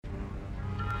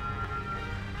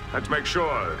Let's make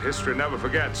sure that history never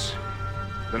forgets.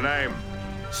 The name.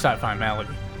 Sci-Fi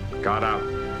Malady. Got out.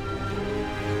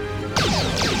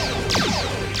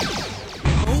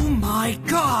 Oh my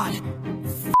god!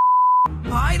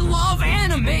 I love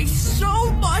anime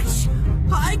so much!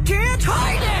 I can't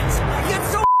hide it! I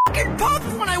get so fucking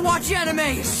pumped when I watch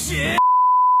anime! Shit!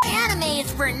 Anime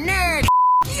is for nerds.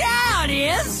 Yeah, it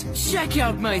is! Check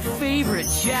out my favorite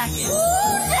jacket.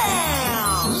 Ooh,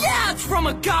 damn! Yeah, it's from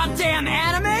a goddamn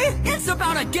anime! It's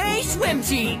about a gay swim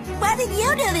team! What did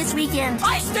you do this weekend?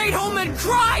 I stayed home and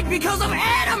cried because of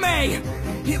anime!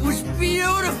 It was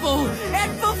beautiful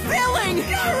and fulfilling!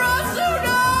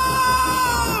 Karasuno!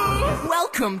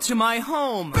 Welcome to my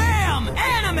home. Bam!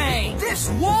 Anime! This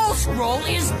wall scroll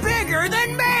is bigger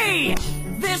than me!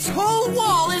 This whole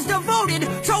wall is devoted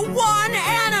to one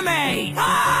anime!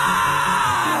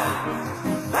 Ah!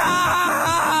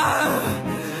 Ah!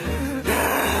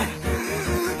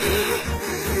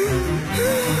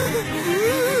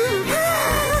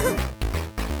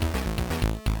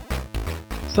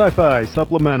 Sci-Fi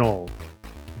Supplemental,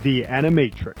 The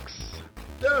Animatrix.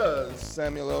 Does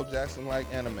Samuel L. Jackson like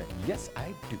anime? Yes,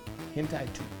 I do. Hentai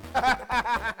too.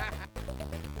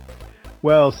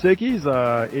 Well, Sickies,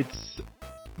 it's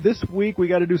this week we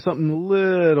got to do something a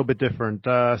little bit different.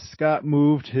 Scott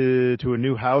moved to a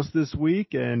new house this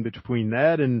week, and between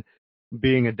that and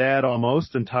being a dad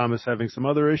almost, and Thomas having some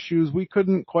other issues, we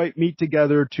couldn't quite meet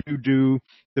together to do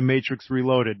The Matrix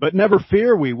Reloaded. But never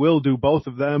fear, we will do both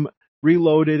of them,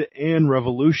 Reloaded and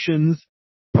Revolutions,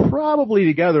 probably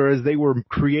together as they were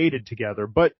created together.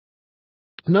 But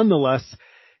nonetheless,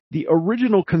 the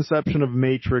original conception of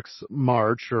Matrix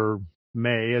March, or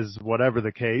May, as whatever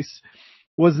the case,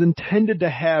 was intended to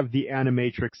have the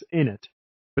Animatrix in it.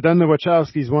 But then the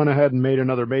Wachowskis went ahead and made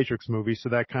another Matrix movie, so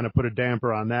that kind of put a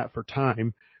damper on that for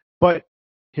time. But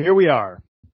here we are,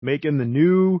 making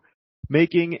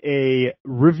a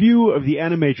review of the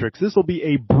Animatrix. This will be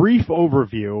a brief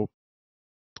overview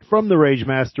from the Rage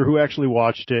Master, who actually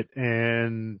watched it,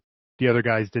 and the other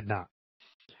guys did not.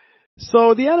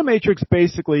 So the Animatrix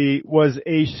basically was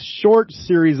a short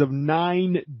series of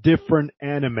 9 different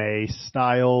anime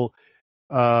style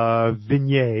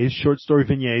vignettes, short story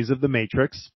vignettes of the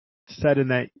Matrix, set in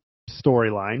that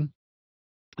storyline,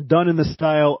 done in the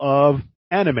style of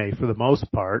anime for the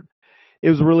most part.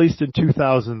 It was released in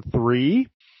 2003,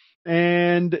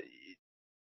 and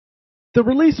the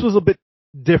release was a bit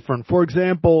different. For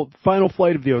example, Final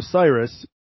Flight of the Osiris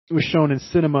was shown in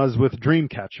cinemas with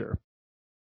Dreamcatcher.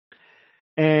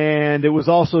 And it was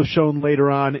also shown later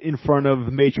on in front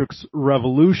of Matrix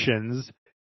Revolutions,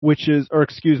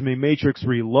 Matrix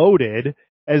Reloaded,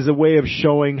 as a way of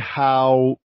showing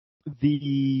how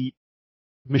the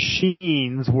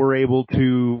machines were able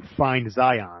to find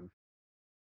Zion.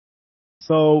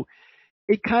 So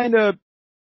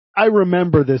I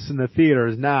remember this in the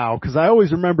theaters now, because I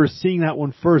always remember seeing that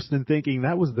one first and thinking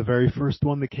that was the very first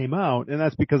one that came out, and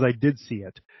that's because I did see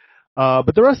it.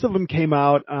 But the rest of them came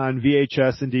out on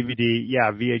VHS and DVD.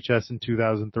 Yeah, VHS in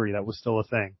 2003. That was still a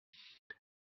thing.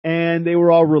 And they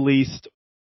were all released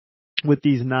with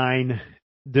these 9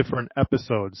 different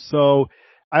episodes. So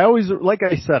I always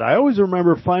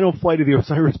remember Final Flight of the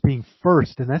Osiris being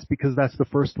first, and that's because that's the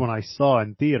first one I saw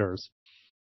in theaters.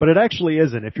 But it actually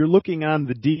isn't. If you're looking on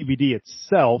the DVD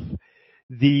itself,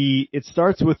 it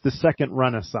starts with the Second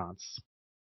Renaissance.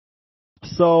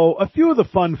 So a few of the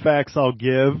fun facts I'll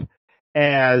give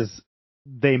as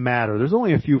they matter. There's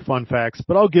only a few fun facts,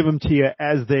 but I'll give them to you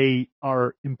as they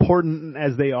are important and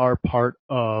as they are part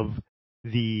of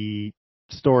the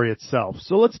story itself.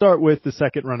 So let's start with the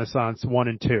Second Renaissance 1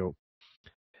 and 2.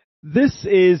 This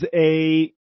is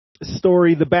a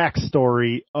story, the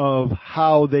backstory of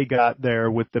how they got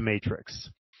there with the Matrix.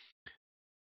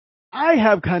 I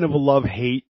have kind of a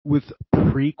love-hate with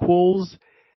prequels.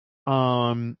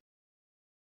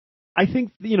 I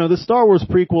think, the Star Wars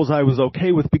prequels I was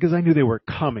okay with because I knew they were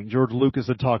coming. George Lucas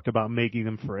had talked about making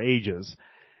them for ages.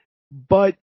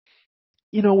 But,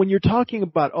 when you're talking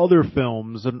about other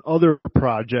films and other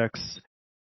projects,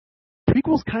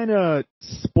 prequels kind of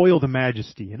spoil the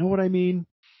majesty. You know what I mean?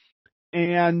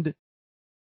 And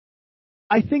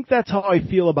I think that's how I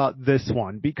feel about this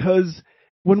one, because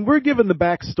when we're given the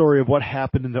backstory of what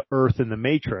happened in the Earth and the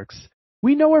Matrix,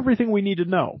 we know everything we need to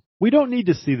know. We don't need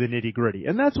to see the nitty-gritty,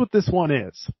 and that's what this one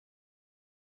is.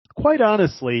 Quite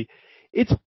honestly,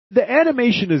 the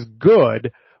animation is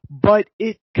good, but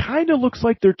it kind of looks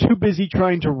like they're too busy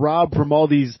trying to rob from all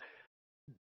these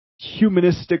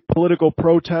humanistic political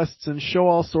protests and show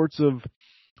all sorts of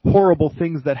horrible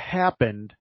things that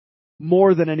happened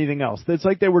more than anything else. It's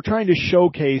like they were trying to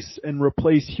showcase and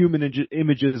replace human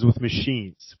images with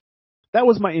machines. that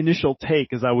was my initial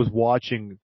take as I was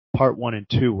watching part 1 and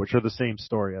 2, which are the same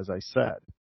story, as I said.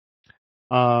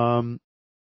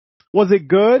 Was it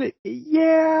good?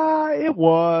 Yeah, it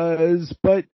was,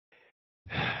 but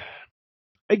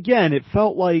again, it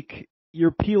felt like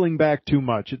you're peeling back too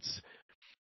much.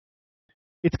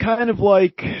 It's kind of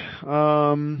like,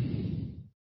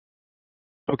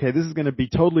 okay, this is going to be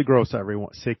totally gross,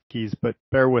 everyone, sickies, but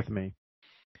bear with me.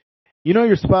 You know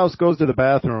your spouse goes to the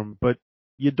bathroom, but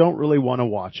you don't really want to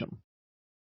watch them.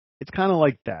 It's kind of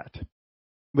like that,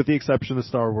 with the exception of the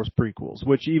Star Wars prequels,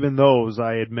 which even those,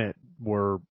 I admit,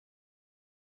 were...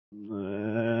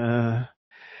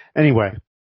 Anyway.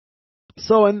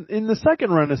 So in the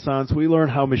second Renaissance, we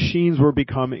learned how machines were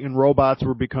becoming, and robots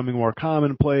were becoming more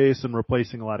commonplace and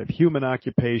replacing a lot of human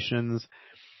occupations.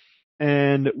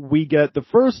 And we get the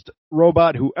first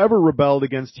robot who ever rebelled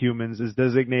against humans is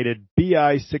designated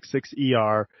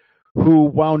BI-66ER, who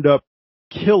wound up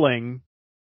killing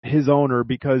his owner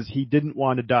because he didn't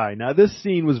want to die. Now, this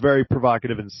scene was very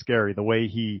provocative and scary, the way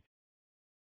he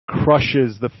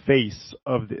crushes the face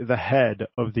of the head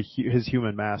of his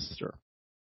human master.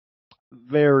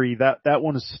 That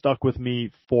one has stuck with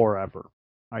me forever.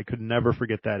 I could never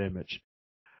forget that image.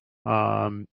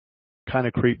 Kind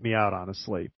of creeped me out,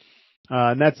 honestly.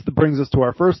 And brings us to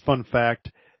our first fun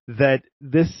fact, that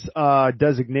this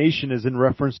designation is in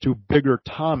reference to Bigger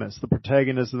Thomas, the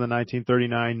protagonist of the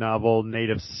 1939 novel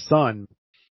Native Son.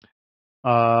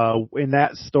 In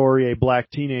that story, a poor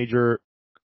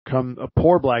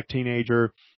black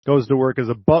teenager goes to work as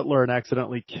a butler and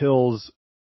accidentally kills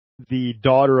the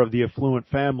daughter of the affluent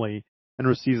family and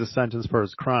receives a sentence for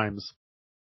his crimes.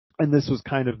 And this was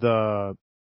kind of an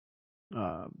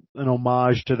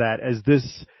homage to that, as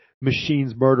this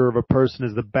machine's murder of a person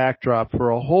is the backdrop for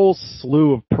a whole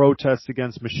slew of protests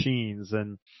against machines.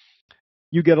 And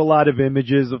you get a lot of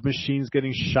images of machines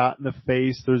getting shot in the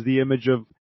face. There's the image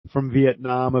from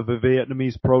Vietnam of a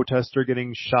Vietnamese protester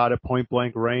getting shot at point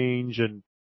blank range, and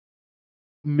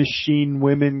machine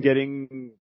women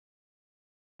getting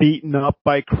beaten up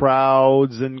by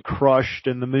crowds and crushed,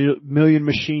 and the Million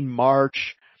Machine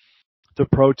March to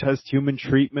protest human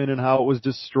treatment and how it was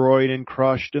destroyed and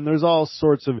crushed. And there's all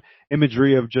sorts of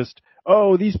imagery of just,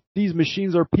 oh, these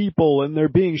machines are people and they're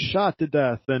being shot to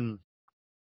death. And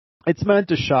it's meant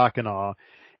to shock and awe.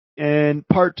 And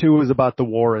part 2 is about the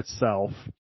war itself,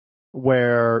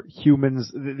 where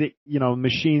humans,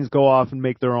 machines go off and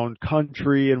make their own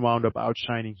country and wound up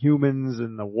outshining humans,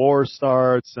 and the war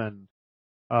starts, and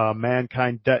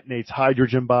mankind detonates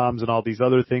hydrogen bombs and all these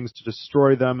other things to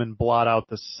destroy them and blot out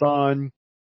the sun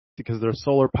because they're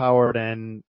solar powered.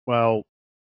 And, well,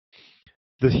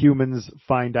 the humans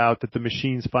find out that the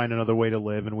machines find another way to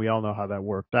live, and we all know how that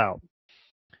worked out.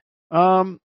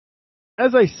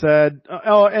 As I said,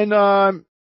 I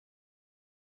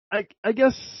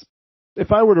guess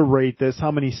if I were to rate this,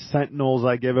 how many Sentinels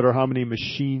I give it, or how many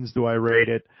machines do I rate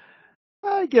it?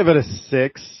 I give it a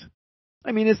 6.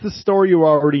 I mean, it's the story you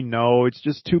already know. It's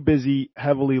just too busy,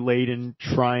 heavily laden,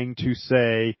 trying to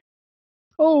say,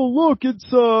 oh, look,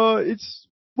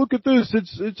 look at this.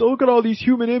 Look at all these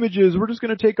human images. We're just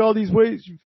going to take all these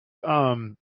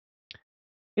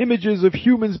images of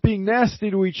humans being nasty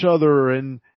to each other,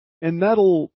 and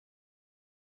that'll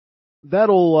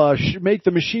make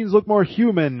the machines look more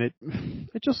human.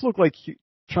 It just looked like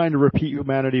trying to repeat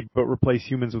humanity, but replace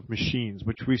humans with machines,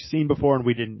 which we've seen before and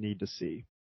we didn't need to see.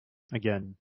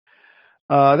 Again.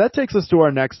 That takes us to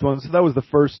our next one. So that was the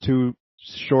first 2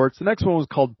 shorts. The next one was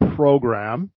called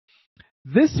Program.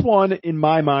 This one, in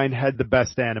my mind, had the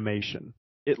best animation.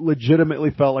 It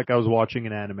legitimately felt like I was watching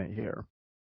an anime here.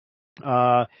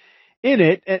 In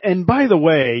it, and by the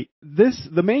way,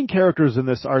 the main characters in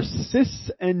this are Sis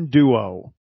and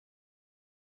Duo.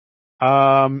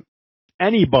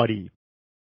 Anybody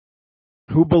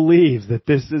who believes that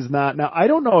this is not... Now, I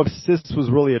don't know if cis was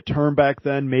really a term back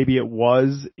then. Maybe it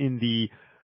was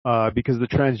because the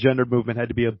transgender movement had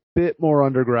to be a bit more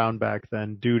underground back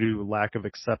then due to lack of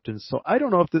acceptance. So I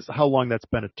don't know how long that's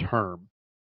been a term.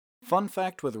 Fun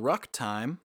fact with Ruck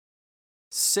Time,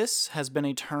 cis has been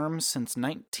a term since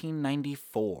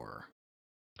 1994.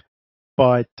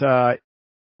 But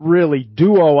really,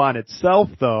 Duo on itself,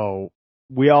 though,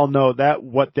 we all know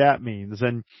what that means.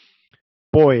 And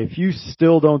boy, if you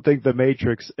still don't think The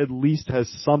Matrix at least has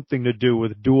something to do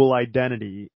with dual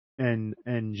identity and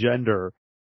gender,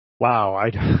 wow, I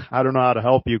don't know how to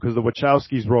help you, because the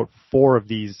Wachowskis wrote 4 of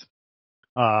these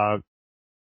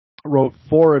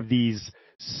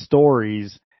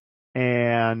stories,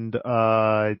 and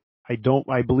I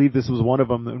believe this was one of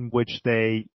them in which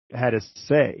they had a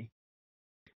say.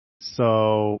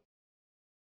 So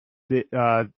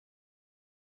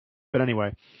But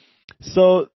anyway,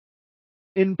 so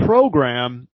in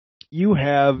program, you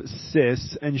have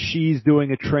Sis, and she's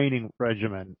doing a training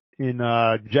regimen in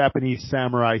a Japanese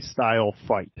samurai style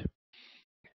fight.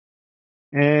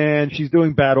 And she's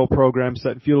doing battle programs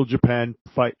set in feudal Japan,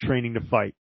 training to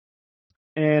fight.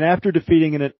 And after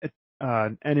defeating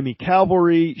an enemy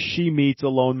cavalry, she meets a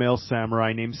lone male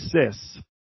samurai named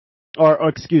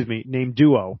named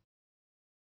Duo.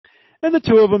 And the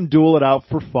two of them duel it out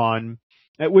for fun,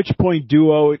 at which point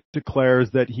Duo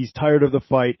declares that he's tired of the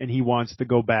fight and he wants to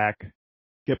go back,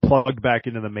 get plugged back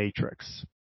into the Matrix.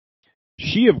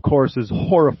 She, of course, is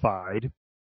horrified,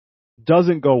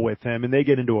 doesn't go with him, and they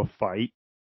get into a fight.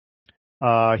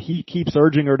 He keeps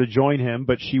urging her to join him,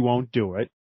 but she won't do it.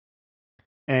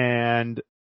 And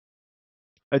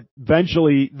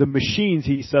eventually, the machines,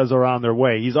 he says, are on their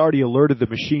way. He's already alerted the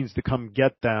machines to come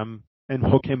get them and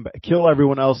hook him, kill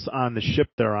everyone else on the ship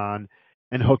they're on,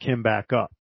 and hook him back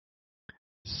up.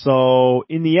 So,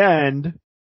 in the end,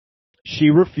 she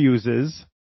refuses.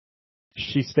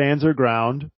 She stands her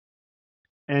ground,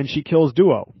 and she kills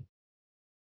Duo.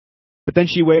 But then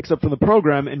she wakes up from the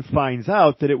program and finds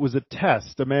out that it was a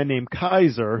test. A man named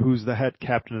Kaiser, who's the head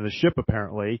captain of the ship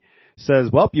apparently, says,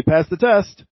 well, you passed the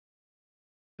test.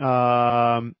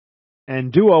 And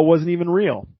Duo wasn't even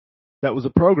real. That was a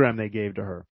program they gave to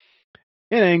her.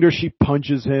 In anger, she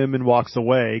punches him and walks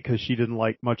away because she didn't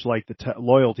like the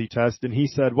loyalty test. And he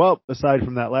said, well, aside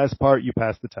from that last part, you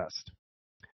passed the test.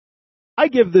 I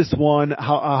give this one,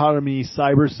 Harami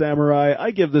Cyber Samurai,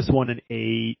 I give this one an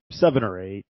 8, 7 or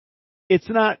 8. It's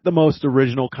not the most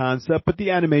original concept, but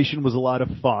the animation was a lot of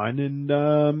fun,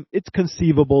 and it's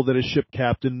conceivable that a ship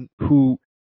captain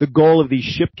the goal of these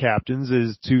ship captains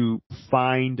is to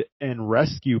find and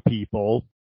rescue people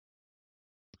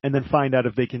and then find out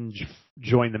if they can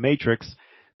join the Matrix.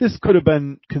 This could have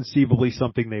been conceivably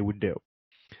something they would do.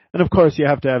 And of course you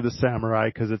have to have the samurai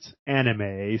because it's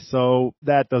anime, so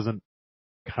that doesn't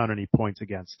count any points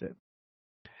against it.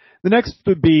 The next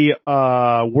would be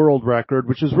World Record,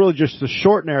 which is really just a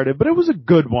short narrative, but it was a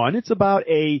good one. It's about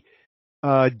a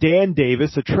Dan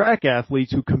Davis, a track athlete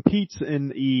who competes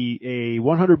in a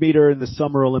 100 meter in the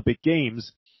Summer Olympic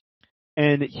Games,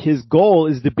 and his goal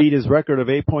is to beat his record of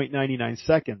 8.99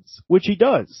 seconds, which he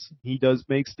does. He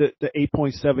makes the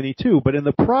 8.72, but in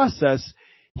the process,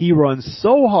 he runs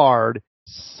so hard,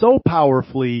 so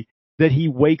powerfully, that he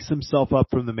wakes himself up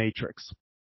from the Matrix.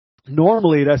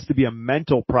 Normally, it has to be a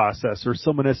mental process or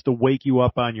someone has to wake you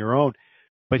up on your own,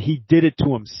 but he did it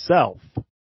to himself.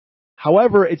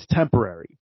 However, it's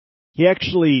temporary. He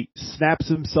actually snaps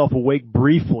himself awake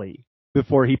briefly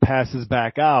before he passes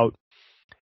back out,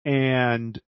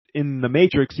 and in the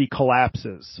Matrix, he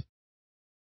collapses.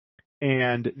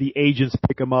 And the agents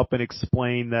pick him up and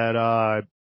explain that,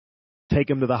 take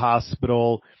him to the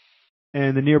hospital.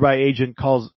 And the nearby agent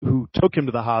who took him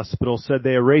to the hospital said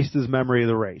they erased his memory of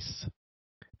the race.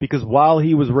 Because while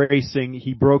he was racing,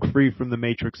 he broke free from the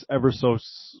Matrix ever so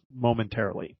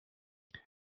momentarily.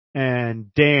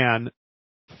 And Dan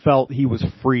felt he was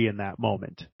free in that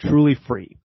moment. Truly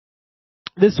free.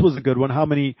 This was a good one. How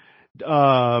many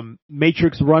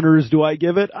Matrix runners do I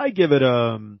give it? I give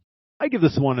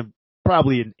this one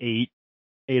probably an 8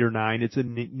 or 9. It's a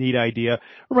neat idea.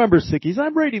 Remember, Sickies,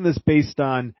 I'm rating this based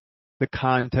on the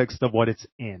context of what it's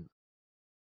in.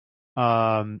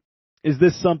 Is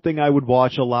this something I would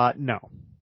watch a lot? No.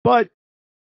 But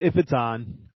if it's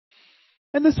on,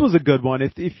 and this was a good one.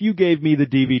 If you gave me the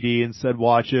DVD and said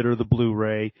watch it or the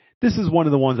Blu-ray, this is one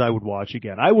of the ones I would watch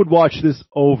again. I would watch this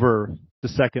over the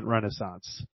Second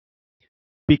Renaissance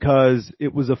because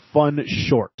it was a fun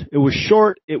short. It was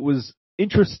short, it was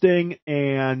interesting,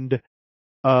 and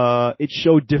it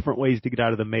showed different ways to get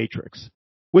out of the Matrix.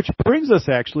 Which brings us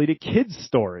actually to Kid's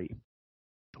Story,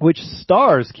 which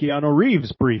stars Keanu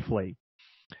Reeves briefly.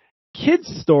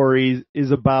 Kid's Story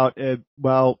is about,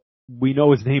 we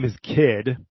know his name is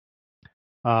Kid.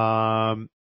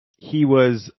 He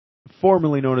was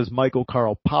formerly known as Michael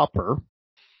Carl Popper,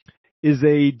 is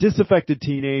a disaffected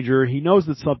teenager. He knows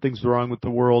that something's wrong with the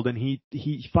world, and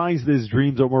he finds that his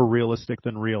dreams are more realistic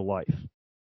than real life.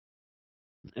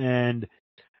 And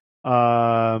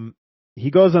he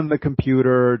goes on the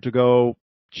computer to go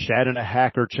chat in a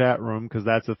hacker chat room, because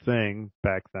that's a thing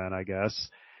back then, I guess.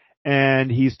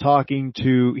 And he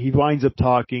winds up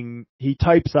talking, he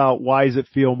types out, why does it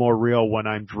feel more real when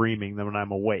I'm dreaming than when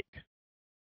I'm awake?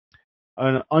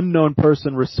 An unknown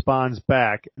person responds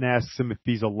back and asks him if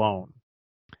he's alone.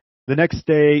 The next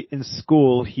day in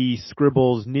school, he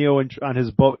scribbles on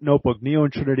his notebook, Neo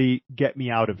and Trinity, get me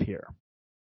out of here.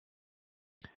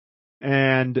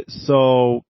 And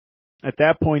so at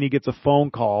that point, he gets a phone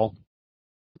call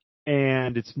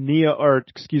and it's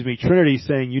Trinity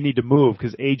saying you need to move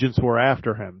because agents were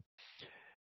after him.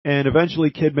 And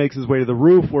eventually Kid makes his way to the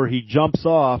roof where he jumps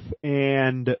off,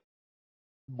 and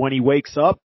when he wakes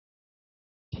up,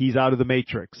 he's out of the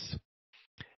Matrix.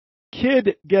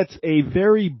 Kid gets a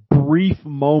very brief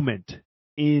moment.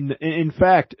 In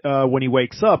fact, when he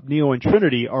wakes up, Neo and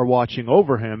Trinity are watching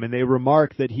over him, and they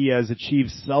remark that he has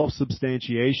achieved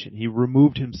self-substantiation. He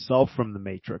removed himself from the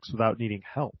Matrix without needing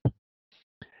help.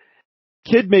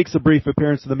 Kid makes a brief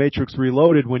appearance in the Matrix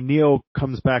Reloaded when Neo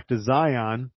comes back to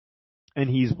Zion, and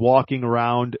he's walking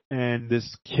around, and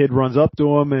this kid runs up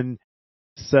to him and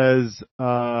says,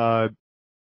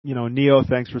 Neo,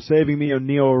 thanks for saving me. And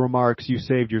Neo remarks, you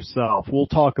saved yourself. We'll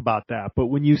talk about that. But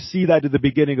when you see that at the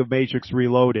beginning of Matrix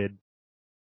Reloaded,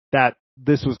 that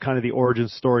this was kind of the origin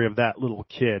story of that little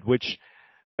kid, which,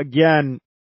 again,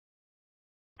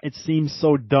 it seems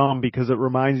so dumb because it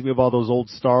reminds me of all those old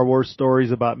Star Wars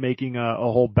stories about making a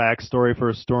whole backstory for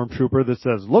a stormtrooper that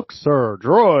says, look, sir,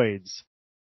 droids.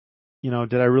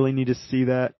 Did I really need to see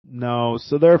that? No.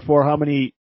 So therefore, how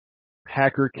many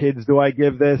hacker kids do I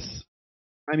give this?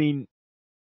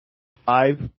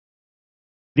 5.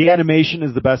 The animation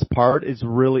is the best part. It's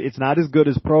not as good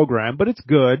as Program, but it's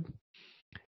good.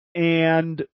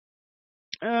 And,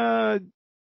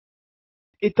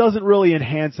 it doesn't really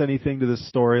enhance anything to the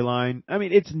storyline.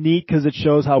 It's neat because it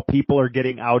shows how people are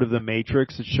getting out of the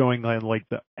Matrix. It's showing like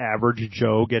the average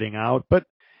Joe getting out, but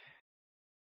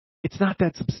it's not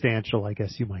that substantial, I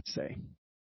guess you might say.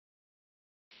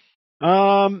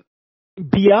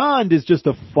 Beyond is just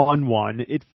a fun one.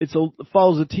 It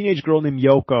follows a teenage girl named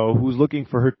Yoko who's looking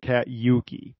for her cat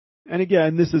Yuki. And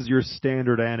again, this is your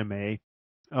standard anime.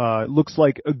 It looks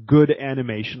like a good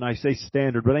animation. I say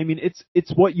standard, but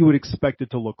it's what you would expect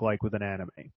it to look like with an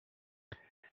anime.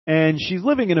 And she's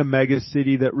living in a mega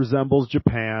city that resembles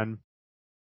Japan.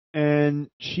 And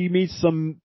she meets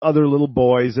some other little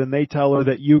boys, and they tell her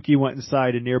that Yuki went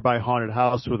inside a nearby haunted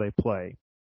house where they play.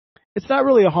 It's not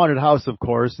really a haunted house, of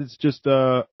course. It's just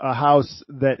a house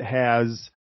that has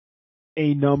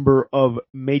a number of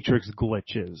Matrix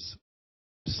glitches,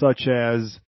 such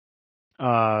as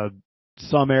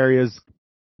some areas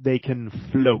they can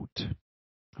float,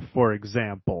 for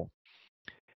example,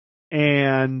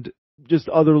 and just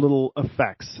other little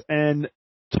effects. And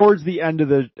towards the end of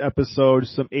the episode,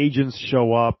 some agents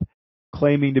show up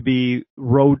claiming to be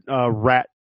rat.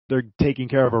 They're taking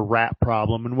care of a rat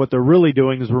problem, and what they're really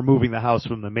doing is removing the house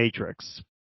from the Matrix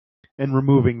and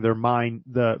removing their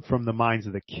from the minds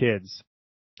of the kids.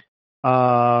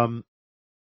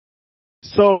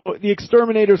 So the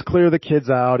exterminators clear the kids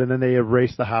out, and then they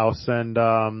erase the house, and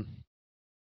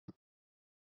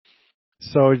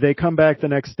so they come back the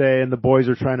next day, and the boys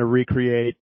are trying to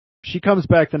recreate. She comes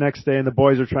back the next day, and the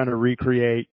boys are trying to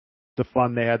recreate the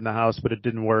fun they had in the house, but it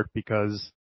didn't work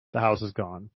because the house is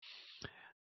gone.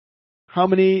 How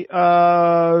many,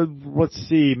 let's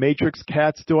see, Matrix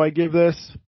cats do I give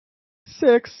this?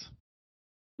 6.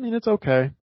 It's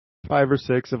okay. 5 or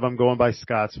 6 if I'm going by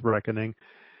Scott's reckoning.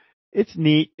 It's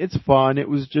neat. It's fun. It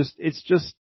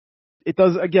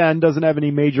doesn't have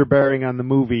any major bearing on the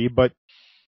movies,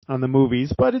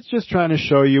 but it's just trying to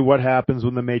show you what happens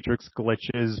when the Matrix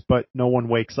glitches, but no one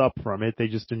wakes up from it. They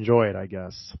just enjoy it, I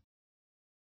guess.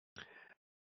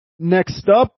 Next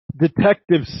up,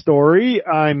 Detective Story.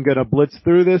 I'm going to blitz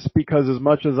through this because as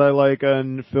much as I like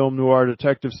a film noir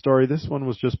detective story, this one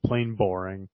was just plain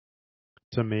boring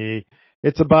to me.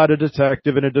 It's about a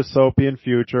detective in a dystopian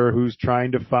future who's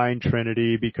trying to find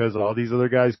Trinity because all these other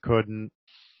guys couldn't.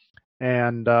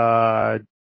 And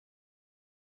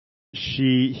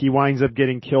he winds up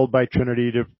getting killed by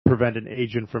Trinity to prevent an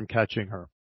agent from catching her.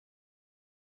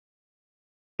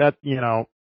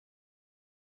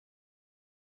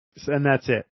 And that's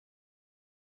it.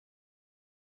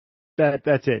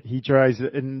 That's it.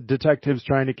 And detective's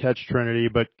trying to catch Trinity,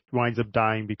 but winds up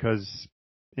dying because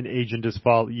an agent is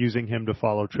using him to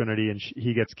follow Trinity, and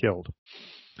he gets killed.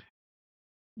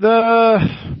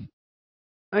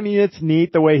 It's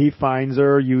neat the way he finds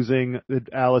her using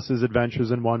Alice's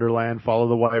Adventures in Wonderland, Follow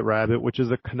the White Rabbit, which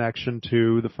is a connection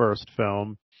to the first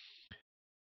film.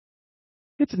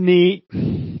 It's neat,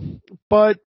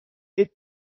 but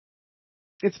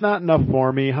it's not enough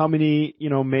for me. How many,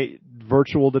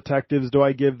 virtual detectives do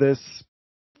I give this?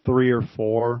 3 or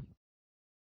 4.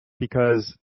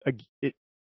 Because it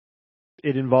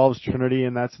involves Trinity,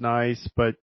 and that's nice,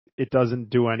 but it doesn't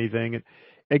do anything.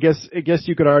 I guess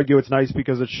you could argue it's nice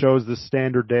because it shows the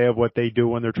standard day of what they do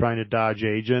when they're trying to dodge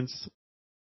agents.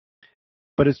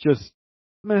 But it's just,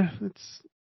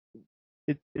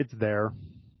 it's there.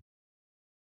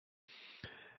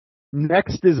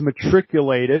 Next is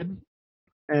Matriculated,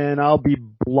 and I'll be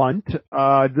blunt.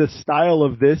 The style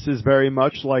of this is very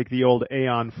much like the old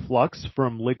Aeon Flux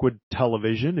from Liquid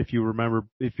Television, if you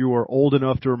were old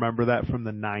enough to remember that from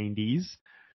the 90s.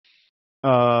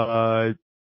 But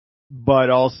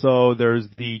also there's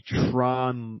the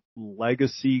Tron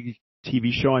Legacy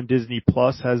TV show on Disney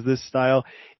Plus has this style.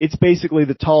 It's basically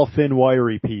the tall, thin,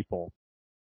 wiry people.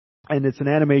 And it's an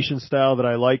animation style that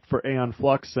I like for Aeon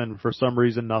Flux and for some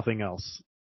reason nothing else.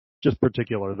 Just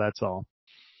particular, that's all.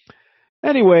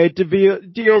 Anyway, it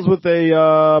deals with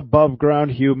a above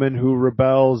ground human who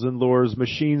rebels and lures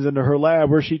machines into her lab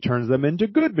where she turns them into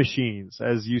good machines.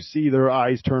 As you see, their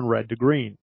eyes turn red to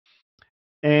green.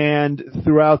 And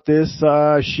throughout this,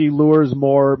 she lures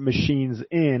more machines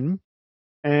in,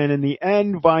 and in the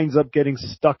end winds up getting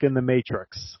stuck in the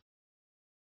Matrix.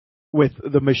 With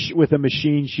a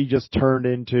machine she just turned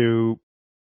into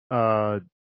a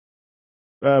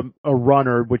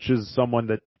runner, which is someone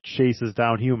that chases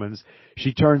down humans.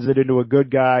 She turns it into a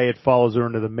good guy. It follows her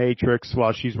into the Matrix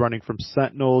while she's running from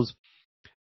Sentinels.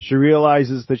 She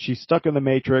realizes that she's stuck in the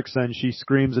Matrix and she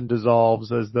screams and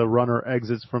dissolves as the runner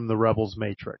exits from the Rebels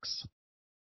Matrix.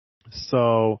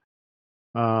 So,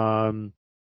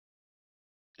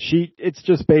 it's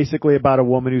just basically about a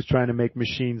woman who's trying to make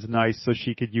machines nice so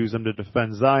she could use them to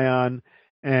defend Zion,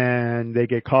 and they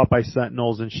get caught by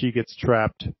Sentinels and she gets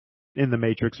trapped in the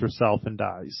Matrix herself and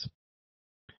dies.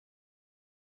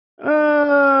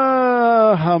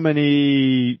 How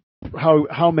many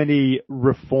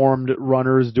reformed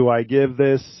runners do I give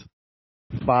this?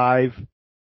 5.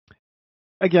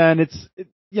 Again, it's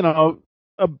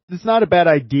not a bad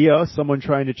idea. Someone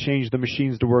trying to change the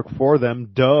machines to work for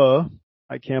them. Duh.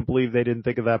 I can't believe they didn't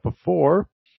think of that before.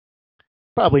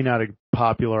 Probably not a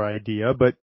popular idea,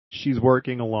 but she's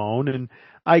working alone, and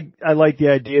I like the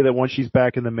idea that once she's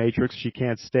back in the Matrix, she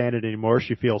can't stand it anymore.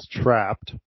 She feels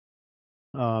trapped.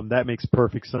 That makes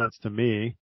perfect sense to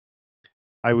me.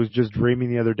 I was just dreaming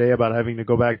the other day about having to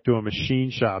go back to a machine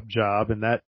shop job, and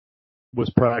that was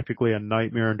practically a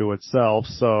nightmare into itself,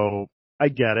 so I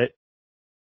get it.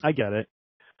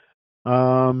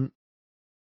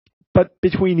 But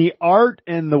between the art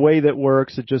and the way that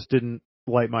works, it just didn't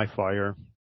light my fire.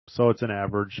 So it's an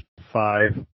average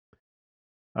 5.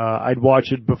 I'd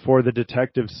watch it before the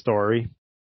detective story,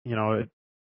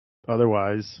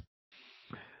 otherwise.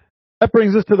 That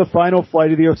brings us to the final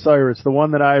flight of the Osiris, the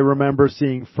one that I remember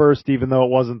seeing first, even though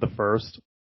it wasn't the first.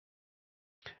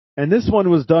 And this one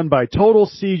was done by total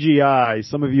CGI.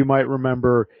 Some of you might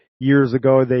remember years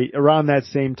ago, around that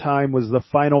same time was the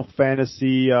Final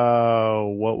Fantasy,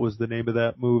 what was the name of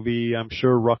that movie? I'm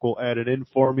sure Ruck will add it in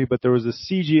for me, but there was a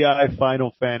CGI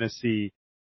Final Fantasy,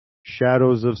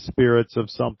 Shadows of Spirits of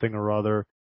something or other,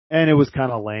 and it was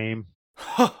kind of lame.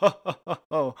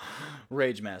 Oh,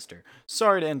 Rage Master.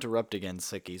 Sorry to interrupt again,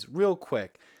 Sickies. Real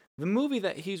quick, the movie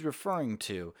that he's referring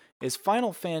to is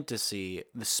Final Fantasy,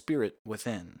 The Spirit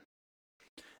Within.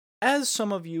 As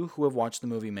some of you who have watched the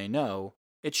movie may know,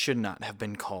 it should not have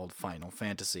been called Final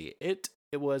Fantasy. It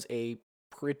was a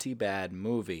pretty bad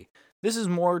movie. This is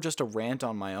more just a rant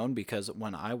on my own because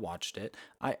when I watched it,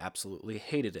 I absolutely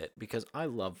hated it because I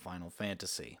love Final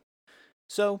Fantasy.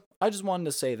 So, I just wanted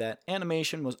to say that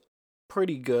animation was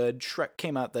pretty good. Shrek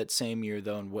came out that same year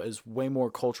though and was way more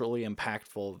culturally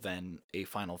impactful than a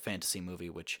Final Fantasy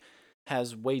movie, which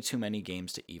has way too many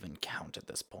games to even count at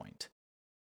this point.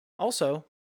 Also,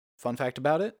 fun fact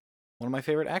about it, one of my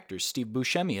favorite actors, Steve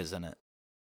Buscemi, is in it.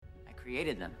 I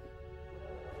created them.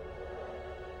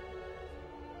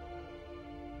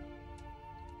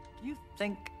 Do you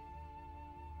think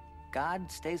God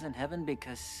stays in heaven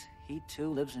because he too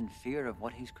lives in fear of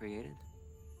what he's created?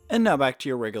 And now back to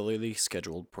your regularly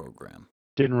scheduled program.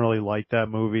 Didn't really like that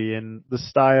movie, and the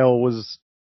style was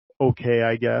okay,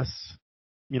 I guess,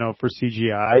 for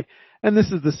CGI. And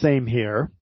this is the same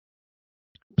here.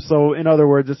 So, in other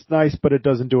words, it's nice, but it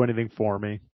doesn't do anything for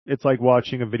me. It's like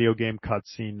watching a video game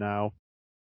cutscene now.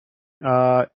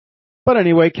 But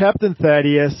anyway, Captain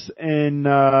Thaddeus and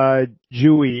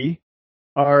Jui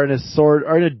are in a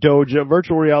dojo,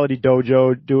 virtual reality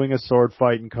dojo, doing a sword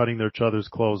fight and cutting each other's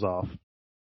clothes off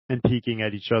and peeking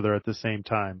at each other at the same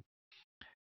time.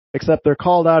 Except they're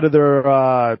called out of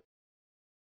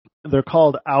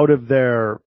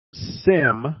their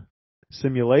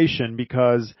simulation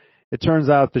because it turns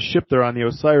out the ship they're on, the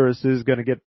Osiris, is going to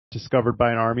get discovered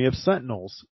by an army of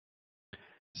Sentinels.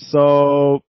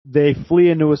 So they flee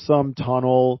into some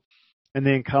tunnel and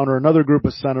they encounter another group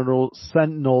of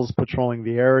Sentinels patrolling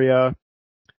the area.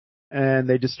 And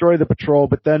they destroy the patrol,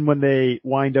 but then when they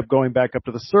wind up going back up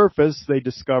to the surface, they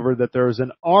discover that there's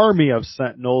an army of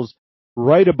Sentinels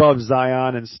right above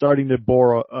Zion and starting to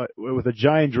bore, with a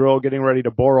giant drill, getting ready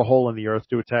to bore a hole in the earth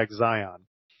to attack Zion.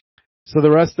 So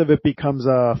the rest of it becomes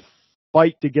a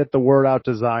fight to get the word out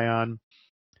to Zion.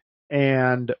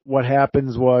 And what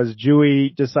happens was Dewey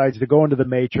decides to go into the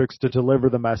Matrix to deliver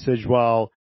the message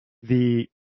while the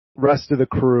rest of the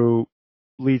crew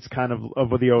leads kind of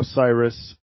the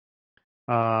Osiris,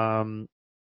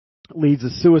 leads a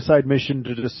suicide mission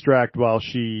to distract while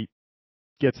she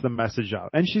gets the message out.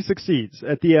 And she succeeds.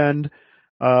 At the end,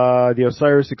 the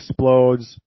Osiris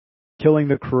explodes, killing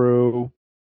the crew,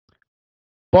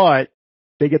 but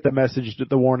they get the message,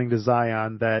 the warning to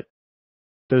Zion that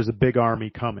there's a big army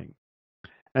coming.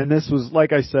 And this was,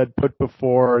 like I said, put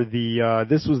before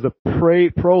this was the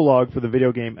prologue for the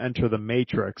video game Enter the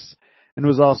Matrix, and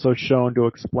was also shown to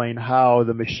explain how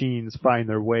the machines find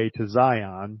their way to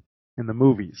Zion in the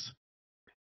movies.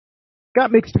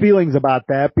 Got mixed feelings about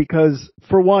that because,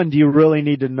 for one, do you really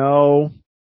need to know?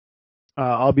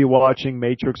 I'll be watching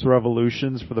Matrix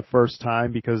Revolutions for the first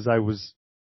time because I was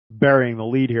burying the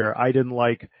lead here. I didn't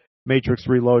like Matrix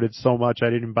Reloaded so much I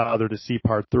didn't bother to see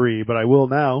part 3, but I will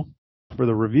now for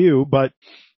the review. But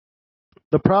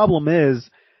the problem is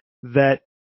that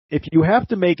if you have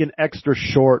to make an extra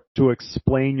short to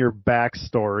explain your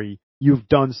backstory, you've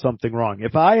done something wrong.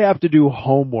 If I have to do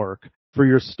homework for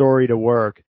your story to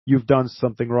work, you've done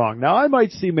something wrong. Now, I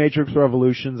might see Matrix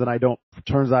Revolutions and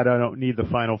turns out I don't need the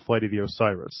final flight of the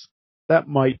Osiris. That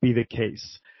might be the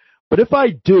case. But if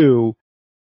I do,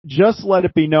 just let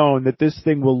it be known that this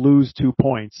thing will lose 2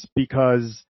 points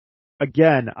because,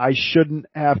 again, I shouldn't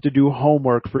have to do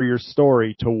homework for your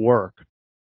story to work.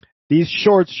 These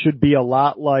shorts should be a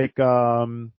lot like,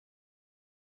 kind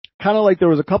of like there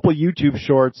was a couple YouTube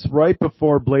shorts right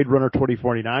before Blade Runner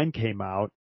 2049 came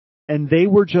out, and they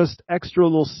were just extra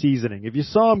little seasoning. If you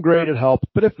saw them, great, it helped,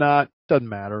 but if not, doesn't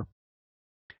matter.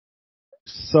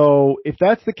 So if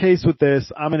that's the case with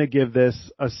this, I'm going to give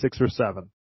this a 6 or 7.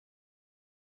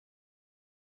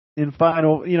 In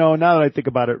final, now that I think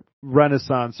about it,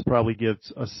 Renaissance probably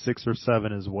gets a 6 or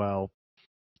 7 as well.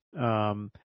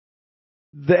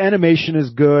 The animation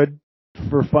is good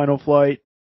for Final Flight,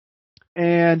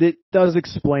 and it does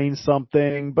explain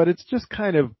something, but it's just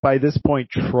kind of, by this point,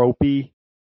 tropey.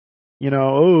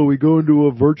 We go into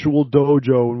a virtual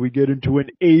dojo and we get into an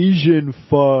Asian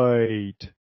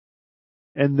fight,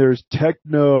 and there's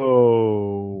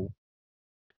techno.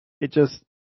 It just,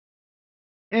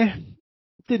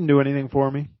 didn't do anything for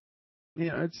me.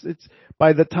 It's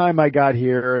by the time I got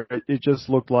here, it just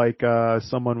looked like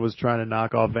someone was trying to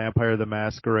knock off Vampire the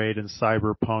Masquerade and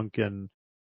Cyberpunk and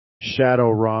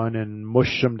Shadowrun and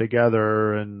mush them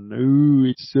together, and ooh,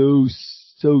 it's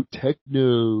so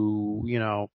techno.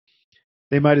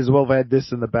 They might as well have had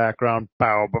this in the background.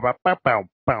 Bow, bow, bow, bow,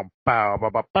 bow, bow, bow,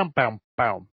 bow, bow, bow,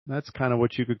 bow. That's kind of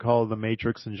what you could call the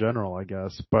Matrix in general, I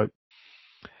guess. But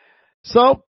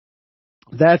so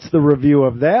that's the review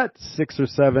of that. 6 or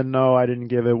 7. No, I didn't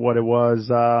give it what it was.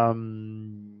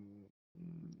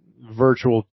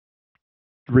 Virtual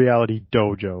reality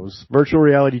dojos. Virtual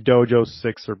reality dojos,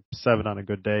 6 or 7 on a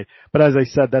good day. But as I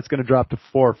said, that's going to drop to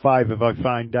 4 or 5 if I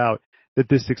find out that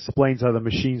this explains how the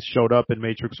machines showed up in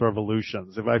Matrix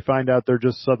Revolutions. If I find out they're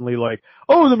just suddenly like,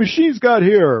 oh, the machines got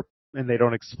here, and they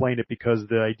don't explain it because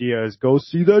the idea is go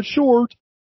see that short,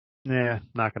 not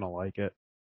going to like it.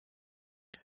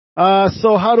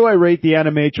 So how do I rate the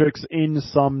Animatrix in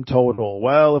sum total?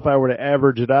 Well, if I were to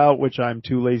average it out, which I'm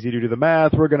too lazy to do the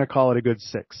math, we're going to call it a good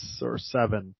 6 or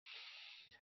 7.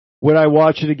 Would I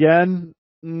watch it again?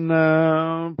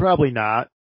 No, probably not.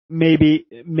 Maybe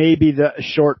the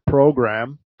short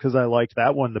program, because I liked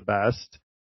that one the best.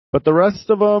 But the rest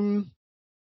of them,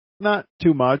 not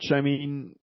too much. I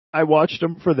mean, I watched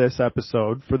them for this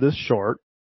episode, for this short,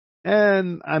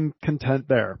 and I'm content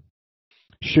there.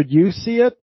 Should you see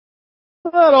it?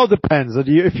 Well, it all depends.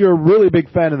 If you're a really big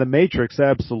fan of The Matrix,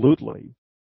 absolutely.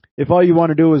 If all you want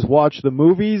to do is watch the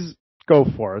movies, go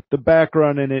for it. The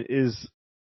background in it is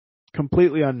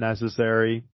completely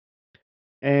unnecessary,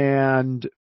 and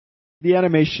the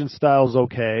animation style's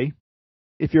okay.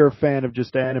 If you're a fan of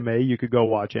just anime, you could go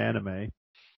watch anime.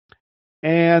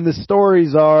 And the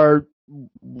stories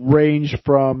range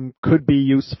from could be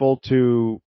useful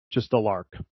to just a lark.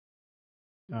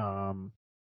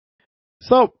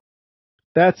 So,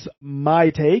 that's my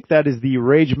take. That is the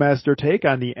Rage Master take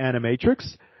on the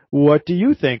Animatrix. What do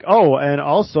you think? Oh, and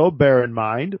also bear in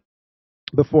mind,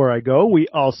 before I go, we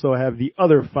also have the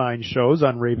other fine shows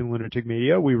on Raven Lunatic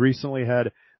Media. We recently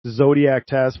had Zodiac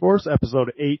Task Force,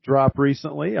 episode 8 drop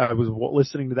recently. I was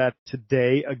listening to that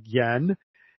today again.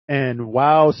 And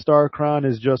wow, Starkron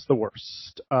is just the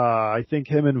worst. I think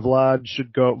him and Vlad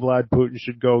Putin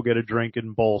should go get a drink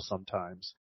and bowl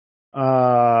sometimes.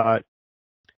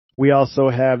 We also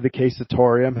have the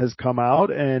Casatorium has come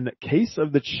out, and Case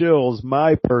of the Chills,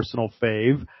 my personal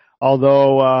fave.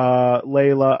 Although,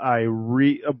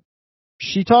 Layla,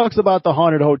 she talks about the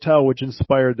haunted hotel which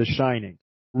inspired The Shining.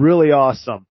 Really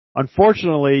awesome.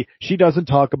 Unfortunately, she doesn't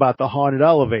talk about the haunted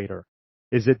elevator.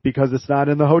 Is it because it's not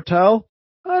in the hotel?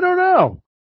 I don't know.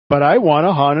 But I want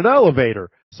a haunted elevator.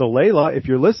 So Layla, if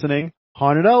you're listening,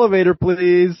 haunted elevator,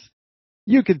 please.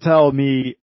 You can tell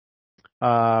me,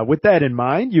 with that in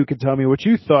mind, you can tell me what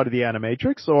you thought of the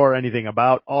Animatrix or anything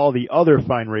about all the other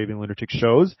fine Raving Lunatic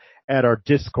shows at our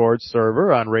Discord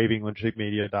server on Raving Lunatic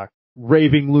Media.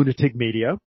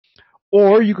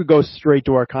 Or you could go straight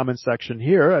to our comment section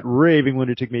here at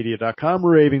ravinglunaticmedia.com,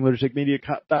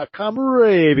 ravinglunaticmedia.com,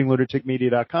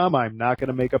 ravinglunaticmedia.com. I'm not going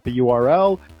to make up a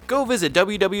URL. Go visit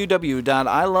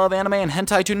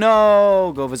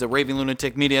www.iloveanimeandhentai2know. Go visit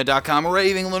ravinglunaticmedia.com,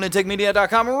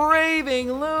 ravinglunaticmedia.com,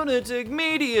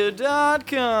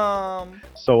 ravinglunaticmedia.com.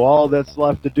 So all that's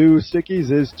left to do,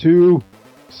 sickies, is to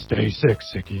stay sick,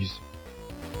 sickies.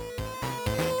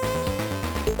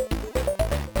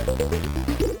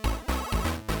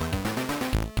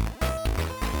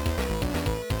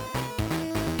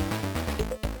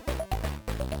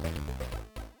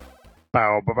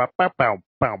 Bow, bow, bow, bow,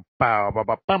 bow, bow,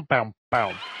 bow, bow, bow,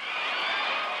 bow.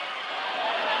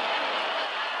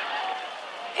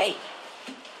 Hey,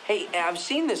 I've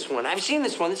seen this one. This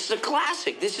is a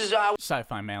classic. This is,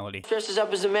 Sci-fi Malady. dresses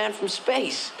up as a man from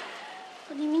space.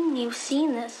 What do you mean you've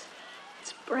seen this?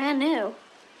 It's brand new.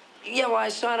 Yeah, well, I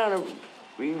saw it on a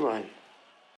rerun.